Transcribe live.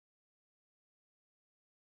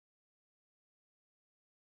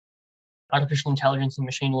artificial intelligence and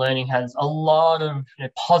machine learning has a lot of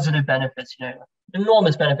positive benefits,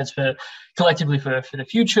 enormous benefits for collectively for the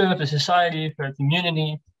future, for society, for the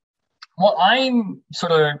community. What I'm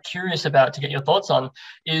sort of curious about to get your thoughts on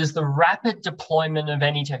is the rapid deployment of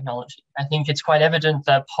any technology. I think it's quite evident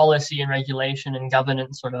that policy and regulation and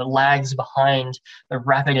governance sort of lags behind the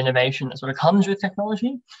rapid innovation that sort of comes with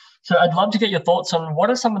technology. So I'd love to get your thoughts on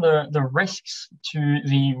what are some of the risks to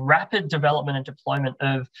the rapid development and deployment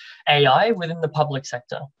of AI within the public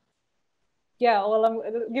sector? Yeah, well,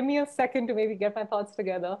 give me a second to maybe get my thoughts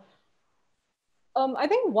together. I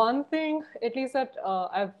think one thing, at least that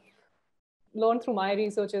I've learned through my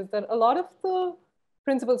research, is that a lot of the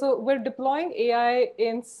principles, so we're deploying AI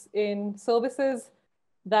in services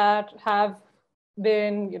that have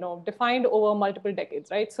been defined over multiple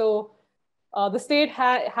decades, right? So the state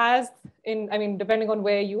has, depending on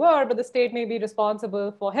where you are, but the state may be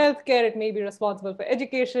responsible for healthcare, it may be responsible for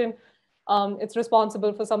education, it's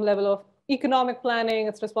responsible for some level of economic planning,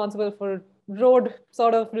 it's responsible for road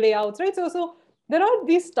sort of layouts, right? So there are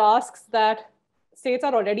these tasks that states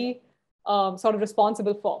are already sort of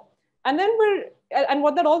responsible for. And then and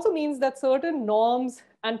what that also means that certain norms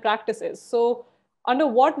and practices. So under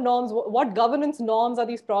what norms, what governance norms are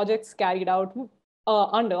these projects carried out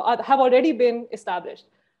have already been established.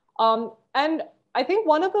 And I think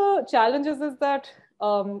one of the challenges is that,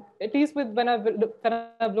 at least when I've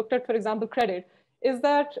looked at, for example, credit, is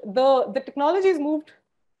that the technologies moved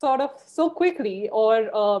sort of so quickly,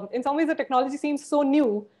 or in some ways the technology seems so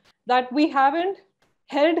new that we haven't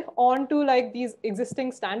held on to like these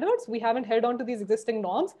existing standards. We haven't held on to these existing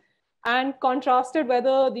norms and contrasted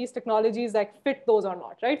whether these technologies like fit those or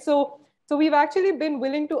not, right? So we've actually been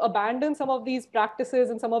willing to abandon some of these practices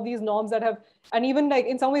and some of these norms that have, and even like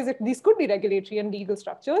in some ways, these could be regulatory and legal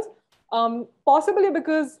structures, possibly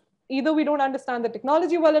because either we don't understand the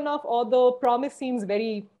technology well enough, or the promise seems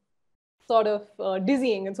very sort of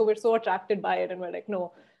dizzying. And so we're so attracted by it and we're like,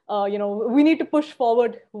 no, we need to push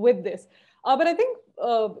forward with this. But I think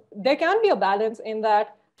there can be a balance in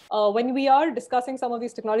that when we are discussing some of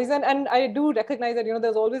these technologies, and I do recognize that,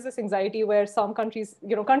 there's always this anxiety where some countries,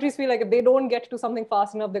 countries feel like if they don't get to something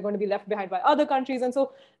fast enough, they're going to be left behind by other countries. And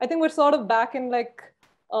so I think we're sort of back in like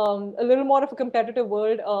a little more of a competitive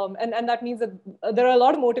world. And that means that there are a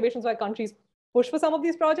lot of motivations why countries push for some of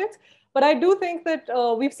these projects. But I do think that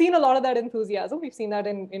we've seen a lot of that enthusiasm. We've seen that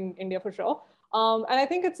in India for sure. And I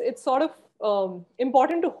think it's sort of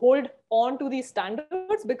important to hold on to these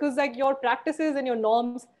standards, because like your practices and your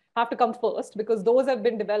norms have to come first, because those have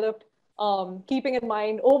been developed keeping in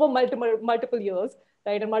mind over multiple years,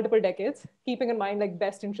 right, and multiple decades, keeping in mind like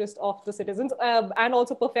best interest of the citizens, and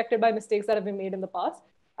also perfected by mistakes that have been made in the past.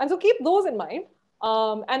 And so keep those in mind,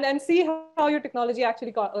 and see how your technology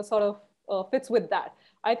actually sort of fits with that.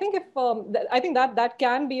 I think I think that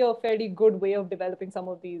can be a fairly good way of developing some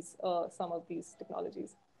of these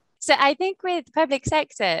technologies. So I think with public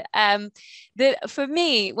sector, for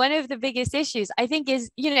me, one of the biggest issues I think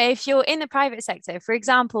is, if you're in the private sector, for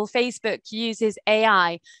example, Facebook uses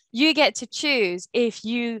AI, you get to choose if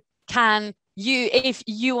you want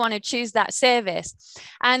to choose that service.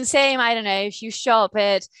 And same, I don't know, if you shop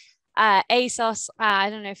at ASOS,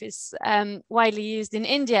 I don't know if it's widely used in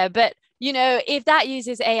India, but if that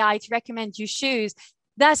uses AI to recommend you shoes,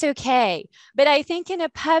 that's okay. But I think in a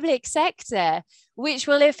public sector, which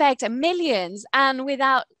will affect millions, and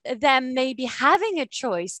without them maybe having a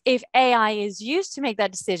choice if AI is used to make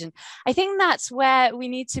that decision, I think that's where we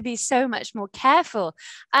need to be so much more careful.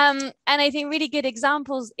 And I think really good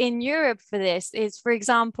examples in Europe for this is, for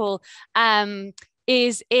example,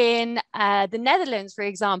 is in the Netherlands, for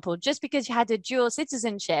example, just because you had a dual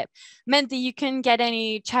citizenship meant that you couldn't get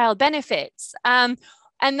any child benefits.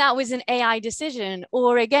 And that was an AI decision.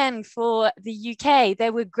 Or again, for the UK,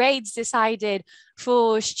 there were grades decided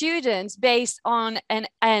for students based on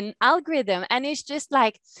an algorithm. And it's just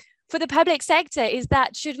like, for the public sector, is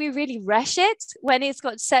that, should we really rush it when it's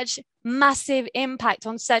got such massive impact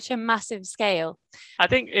on such a massive scale? I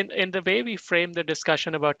think in the way we frame the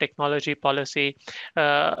discussion about technology policy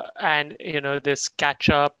and this catch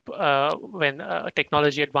up when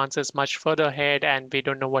technology advances much further ahead and we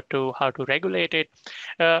don't know how to regulate it,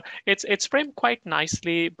 it's framed quite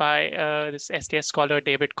nicely by this STS scholar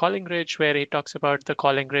David Collingridge, where he talks about the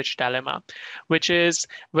Collingridge dilemma, which is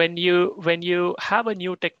when you have a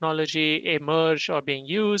new technology emerge or being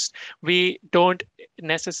used, we don't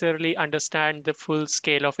necessarily understand the full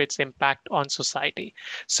scale of its impact on society. society.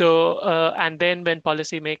 So, and then when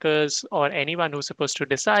policymakers or anyone who's supposed to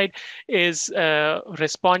decide is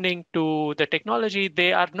responding to the technology,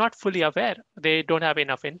 they are not fully aware. They don't have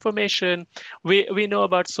enough information. We know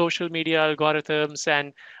about social media algorithms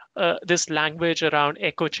and this language around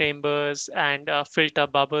echo chambers and filter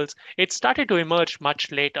bubbles. It started to emerge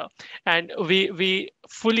much later, and we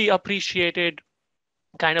fully appreciated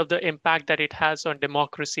kind of the impact that it has on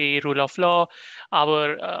democracy, rule of law,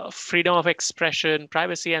 our freedom of expression,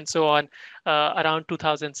 privacy, and so on. Around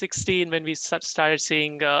 2016, when we started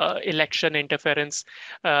seeing election interference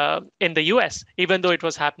in the US, even though it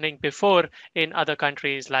was happening before in other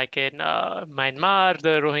countries like in Myanmar,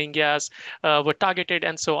 the Rohingyas were targeted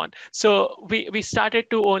and so on. So we started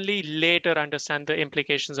to only later understand the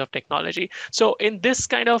implications of technology. So in this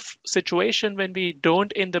kind of situation, when we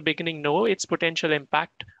don't in the beginning know its potential impact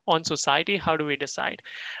on society, how do we decide?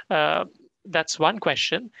 That's one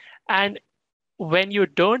question. And when you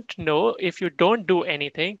don't know, if you don't do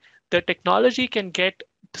anything, the technology can get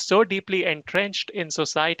so deeply entrenched in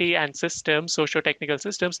society and systems, socio-technical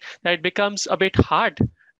systems, that it becomes a bit hard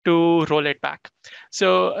to roll it back.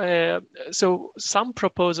 So, so some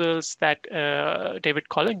proposals that David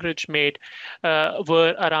Collingridge made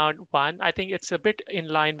were around one. I think it's a bit in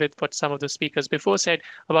line with what some of the speakers before said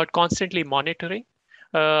about constantly monitoring,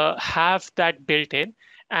 have that built in.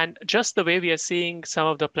 And just the way we are seeing some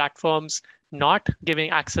of the platforms not giving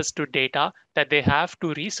access to data that they have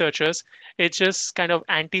to researchers, it's just kind of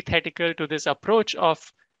antithetical to this approach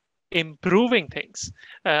of improving things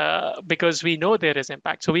because we know there is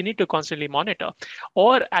impact. So we need to constantly monitor.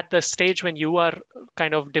 Or at the stage when you are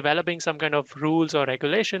kind of developing some kind of rules or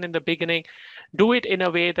regulation in the beginning, do it in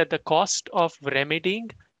a way that the cost of remedying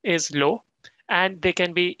is low and they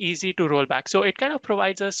can be easy to roll back. So it kind of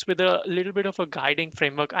provides us with a little bit of a guiding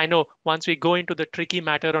framework. I know once we go into the tricky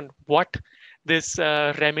matter on what this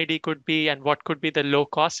remedy could be and what could be the low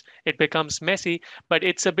cost, it becomes messy, but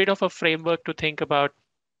it's a bit of a framework to think about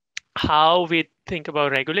how we think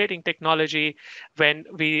about regulating technology when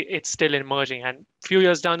it's still emerging. And a few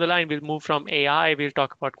years down the line, we'll move from AI, we'll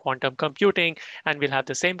talk about quantum computing, and we'll have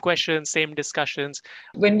the same questions, same discussions.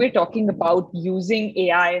 When we're talking about using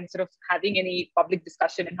AI and sort of having any public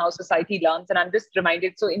discussion in how society learns, and I'm just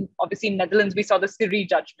reminded, so obviously in Netherlands, we saw the Siri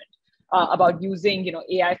judgment about using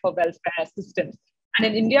AI for welfare systems. And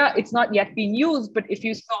in India, it's not yet been used, but if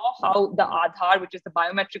you saw how the Aadhaar, which is the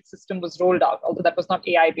biometric system, was rolled out, although that was not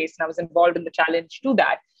AI-based, and I was involved in the challenge to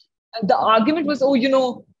that, the argument was,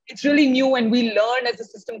 it's really new and we learn as the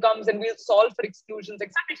system comes and we'll solve for exclusions.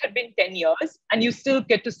 Except it had been 10 years and you still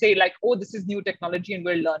get to say like, this is new technology and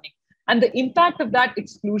we're learning. And the impact of that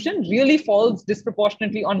exclusion really falls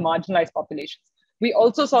disproportionately on marginalized populations. We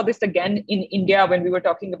also saw this again in India when we were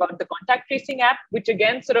talking about the contact tracing app, which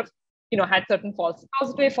again sort of had certain false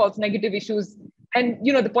positive, false negative issues. And,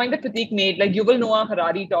 the point that Prateek made, like Yuval Noah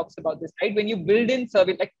Harari talks about this, right? When you build in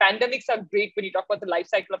survey, like pandemics are great when you talk about the life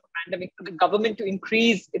cycle of a pandemic for the government to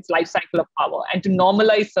increase its life cycle of power and to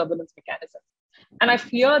normalize surveillance mechanisms. And I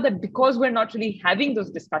fear that because we're not really having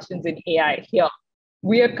those discussions in AI here,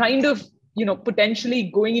 we are kind of, potentially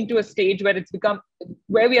going into a stage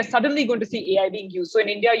where we are suddenly going to see AI being used. So in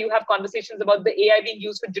India, you have conversations about the AI being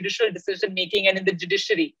used for judicial decision making and in the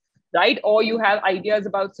judiciary. Right? Or you have ideas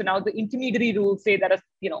about, so now the intermediary rules say that,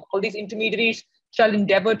 all these intermediaries shall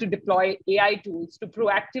endeavor to deploy AI tools to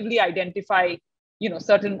proactively identify,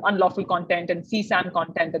 certain unlawful content and CSAM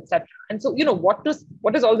content, etc. And so, what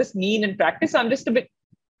does all this mean in practice? So I'm just a bit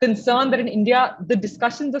concerned that in India, the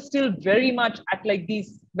discussions are still very much at like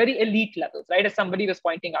these very elite levels, right? As somebody was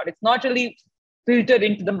pointing out, it's not really filtered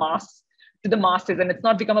into the masses, and it's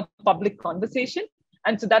not become a public conversation.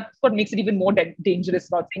 And so that's what makes it even more dangerous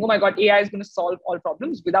about saying, oh my God, AI is going to solve all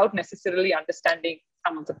problems without necessarily understanding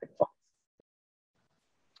some of the pitfalls.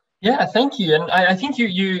 Yeah, thank you. And I think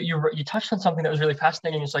you touched on something that was really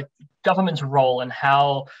fascinating. It's like government's role and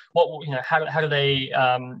how do they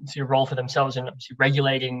see a role for themselves in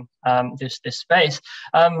regulating this space.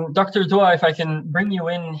 Dr. Dua, if I can bring you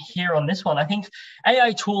in here on this one, I think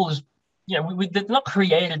AI tools, they're not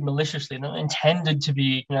created maliciously. They're not intended to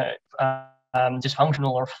be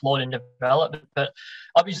dysfunctional or flawed in development, but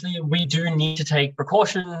obviously we do need to take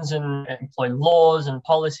precautions and employ laws and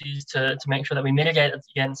policies to make sure that we mitigate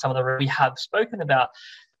against some of the risks we have spoken about.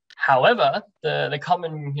 However, the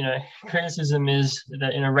common criticism is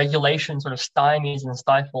that regulation sort of stymies and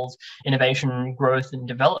stifles innovation, growth, and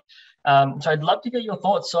development. So I'd love to get your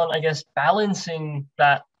thoughts on, I guess, balancing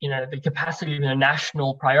that the capacity of a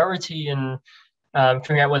national priority and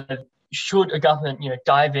figuring out whether should a government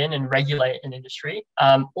dive in and regulate an industry,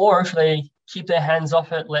 or should they keep their hands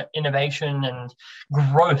off it, let innovation and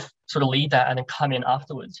growth sort of lead that and then come in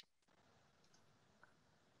afterwards?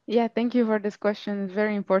 Yeah, thank you for this question. It's a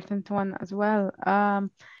very important one as well.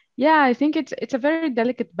 Yeah, I think it's a very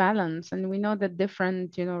delicate balance, and we know that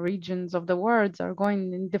different, regions of the world are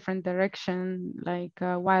going in different direction. Like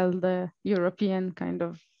while the European kind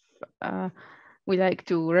of we like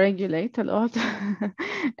to regulate a lot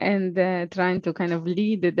and trying to kind of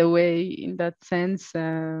lead the way in that sense,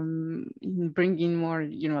 in bringing more,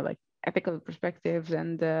 like ethical perspectives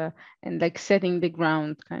and like setting the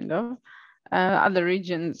ground kind of. Other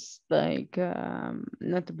regions like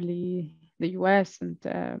notably the US and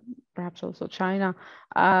perhaps also China,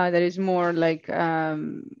 there is more like,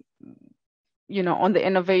 on the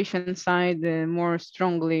innovation side, more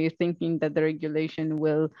strongly thinking that the regulation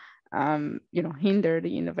will, hinder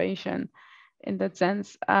the innovation in that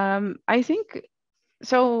sense. I think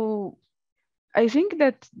so. I think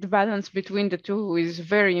that the balance between the two is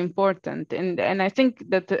very important, and I think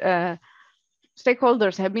that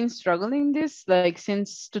stakeholders have been struggling this like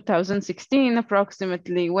since 2016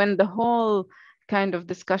 approximately, when the whole kind of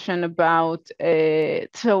discussion about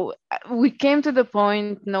we came to the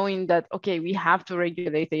point knowing that, okay, we have to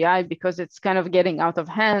regulate AI because it's kind of getting out of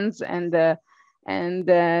hands, and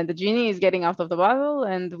the genie is getting out of the bottle,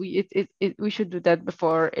 and we should do that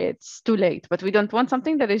before it's too late. But we don't want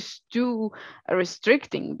something that is too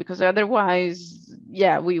restricting, because otherwise,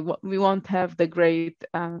 yeah, we won't have the great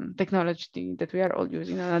technology that we are all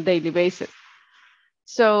using on a daily basis.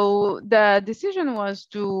 So the decision was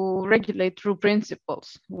to regulate through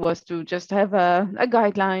principles, was to just have a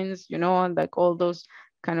guidelines, and like all those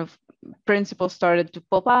kind of principles started to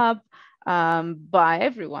pop up by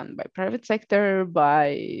everyone, by private sector,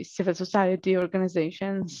 by civil society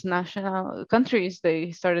organizations, national countries.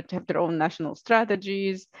 They started to have their own national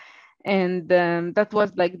strategies. And that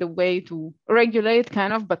was like the way to regulate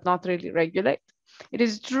kind of, but not really regulate. It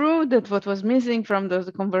is true that what was missing from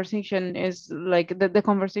the conversation is like the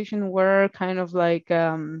conversation were kind of like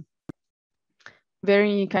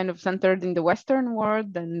very kind of centered in the Western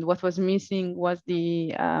world, and what was missing was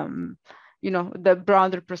the the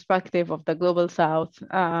broader perspective of the global South.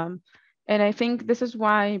 And I think this is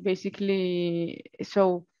why basically,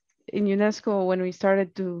 so in UNESCO, when we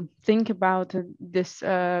started to think about this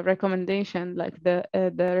recommendation, like the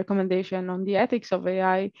recommendation on the ethics of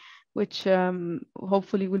AI, which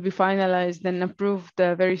hopefully will be finalized and approved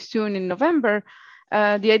very soon in November,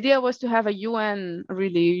 the idea was to have a UN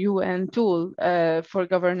tool for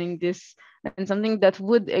governing this, and something that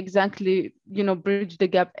would exactly, bridge the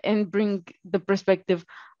gap and bring the perspective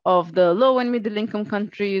of the low and middle income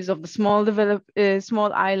countries, of the small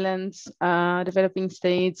islands, developing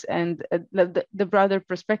states, and the broader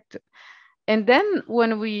perspective. And then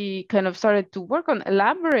when we kind of started to work on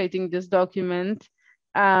elaborating this document,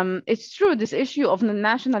 it's true, this issue of the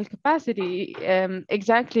national capacity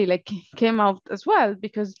exactly like came out as well,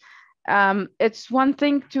 because it's one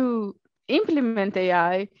thing to implement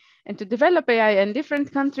AI and to develop AI, and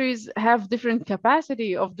different countries have different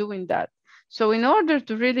capacity of doing that. So in order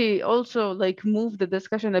to really also like move the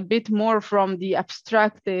discussion a bit more from the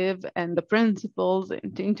abstractive and the principles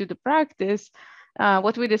into the practice,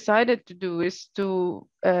 what we decided to do is to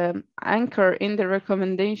anchor in the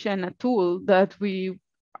recommendation a tool that we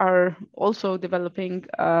are also developing,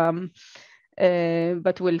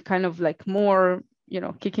 but will kind of like more,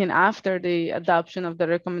 kick in after the adoption of the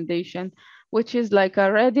recommendation, which is like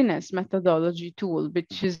a readiness methodology tool,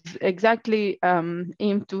 which is exactly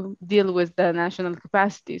aimed to deal with the national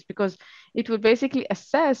capacities, because it will basically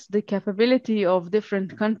assess the capability of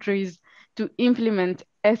different countries to implement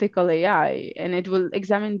ethical AI, and it will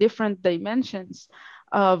examine different dimensions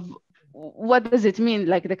of what does it mean,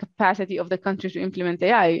 like the capacity of the country to implement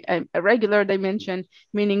AI. A regular dimension,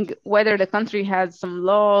 meaning whether the country has some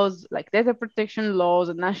laws, like data protection laws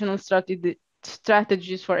and national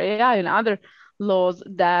strategies for AI, and other laws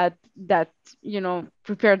that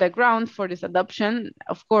prepare the ground for this adoption.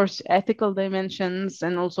 Of course, ethical dimensions,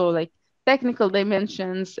 and also like technical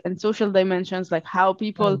dimensions and social dimensions, like how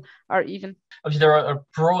people are even. Obviously, there are a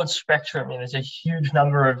broad spectrum. There's a huge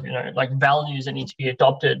number of like values that need to be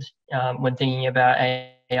adopted when thinking about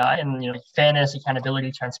AI, and fairness,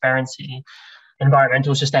 accountability, transparency,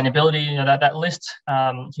 environmental sustainability. That list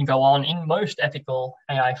can go on in most ethical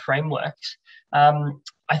AI frameworks.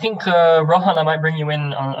 I think Rohan, I might bring you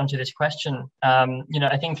in onto this question.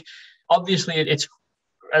 I think obviously it's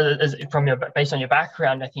based on your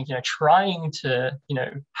background, I think trying to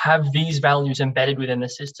have these values embedded within the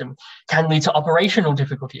system can lead to operational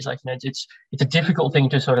difficulties. Like it's a difficult thing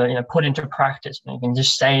to sort of put into practice. You can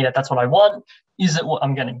just say that that's what I want. Is it what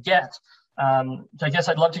I'm going to get? So I guess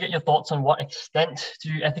I'd love to get your thoughts on what extent do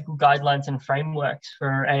ethical guidelines and frameworks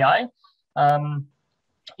for AI,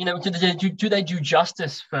 do they do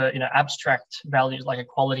justice for abstract values like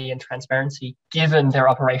equality and transparency, given their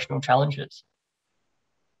operational challenges?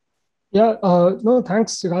 Yeah, no,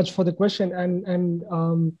 thanks, Raj, for the question.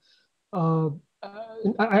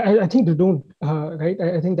 I think they don't, right?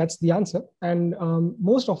 I think that's the answer. And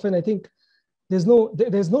most often, I think there's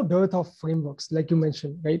no dearth of frameworks, like you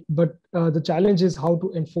mentioned, right? But the challenge is how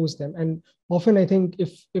to enforce them. And often, I think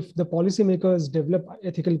if the policymakers develop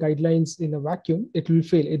ethical guidelines in a vacuum, it will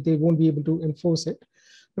fail. They won't be able to enforce it.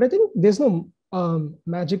 But I think there's no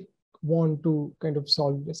magic wand to kind of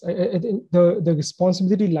solve this. I think the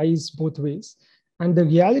responsibility lies both ways. And the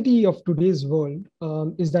reality of today's world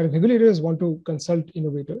is that regulators want to consult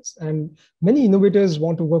innovators, and many innovators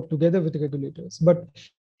want to work together with regulators. But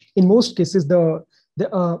in most cases, a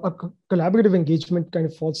collaborative engagement kind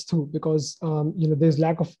of falls through because there's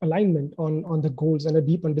lack of alignment on the goals and a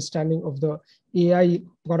deep understanding of the AI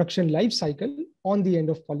production life cycle on the end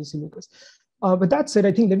of policymakers. But that said,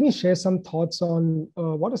 I think let me share some thoughts on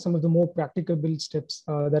what are some of the more practicable steps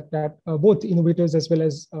that both innovators as well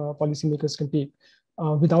as policymakers can take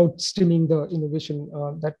without stemming the innovation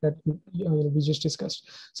that we just discussed.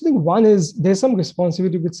 So I think one is there's some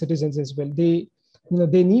responsibility with citizens as well. They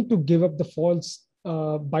need to give up the false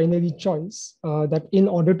binary choice that in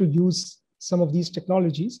order to use some of these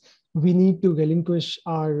technologies, we need to relinquish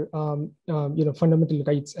our fundamental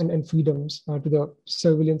rights and freedoms to the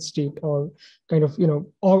surveillance state, or kind of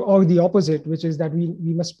or the opposite, which is that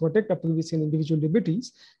we must protect our privacy and individual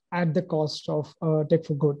liberties at the cost of tech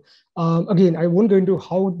for good. Again, I won't go into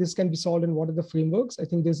how this can be solved and what are the frameworks. I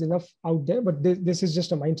think there's enough out there, but this is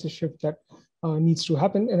just a mindset shift that needs to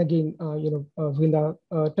happen. And again, Vrinda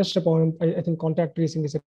touched upon, I think contact tracing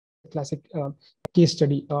is a classic case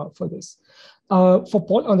study for this. On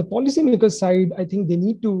the policymaker side, I think they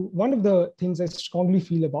need to, one of the things I strongly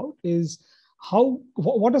feel about is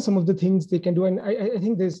what are some of the things they can do? And I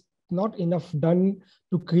think there's not enough done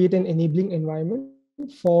to create an enabling environment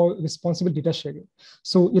for responsible data sharing.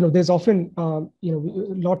 So, there's often, a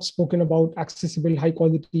lot spoken about accessible, high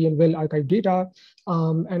quality and well archived data.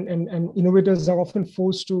 And innovators are often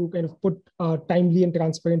forced to kind of put timely and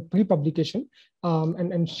transparent pre-publication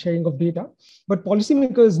and sharing of data. But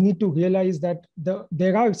policymakers need to realize that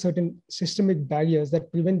there are certain systemic barriers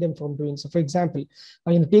that prevent them from doing so. For example,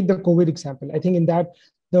 take the COVID example. I think in that,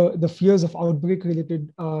 the fears of outbreak-related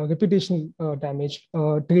reputational damage,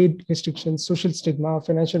 trade restrictions, social stigma,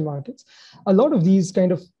 financial markets, a lot of these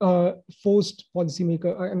kind of forced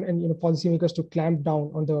policymakers to clamp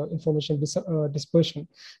down on the information dispersion.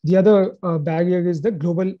 The other barrier is the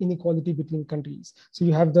global inequality between countries. So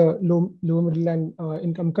you have the low middle and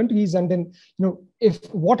income countries, and then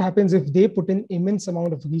what happens if they put in immense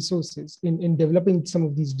amount of resources in developing some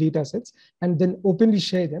of these data sets and then openly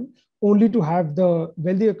share them, only to have the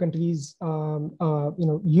wealthier countries,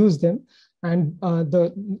 use them, and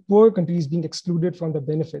the poor countries being excluded from the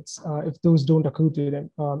benefits if those don't accrue to them.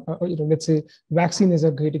 Let's say vaccine is a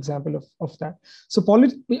great example of that. So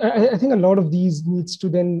I think a lot of these needs to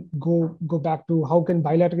then go back to how can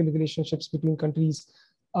bilateral relationships between countries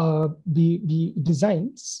be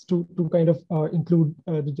designed to kind of include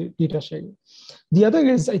the data sharing. The other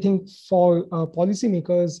is, I think, for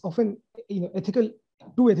policymakers, often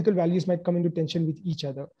two ethical values might come into tension with each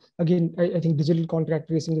other. Again, I think digital contract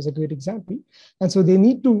tracing is a great example. And so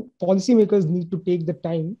policymakers need to take the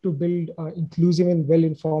time to build inclusive and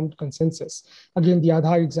well-informed consensus. Again, the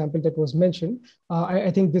Aadhaar example that was mentioned, I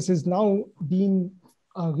think this is now being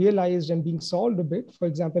realized and being solved a bit. For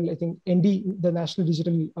example, I think ND, the National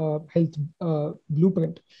Digital Health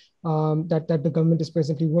Blueprint, that the government is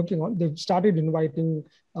presently working on, they've started inviting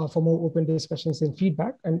for more open discussions and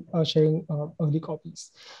feedback and sharing early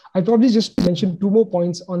copies. I'll probably just mention two more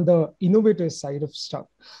points on the innovators side of stuff.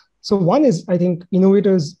 So one is, I think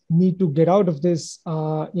innovators need to get out of this,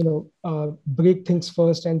 break things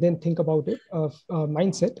first and then think about it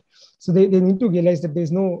mindset. So they need to realize that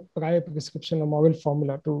there's no prior prescription or moral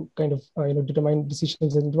formula to kind of determine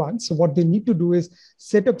decisions in advance. So what they need to do is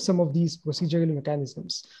set up some of these procedural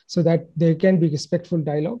mechanisms so that there can be respectful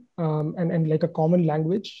dialogue and like a common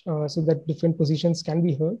language so that different positions can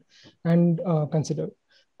be heard and considered.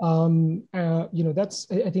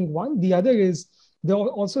 That's, I think, one. The other is, they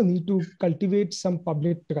also need to cultivate some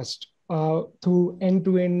public trust through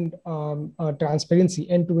end-to-end transparency,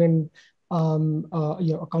 end-to-end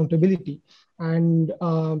accountability, and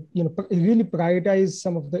really prioritize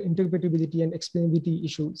some of the interpretability and explainability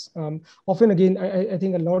issues. Often, again, I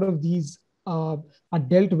think a lot of these are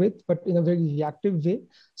dealt with, but in a very reactive way.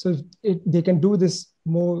 So if they can do this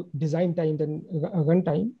more design time than run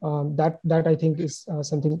time, that I think is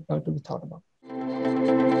something to be thought about.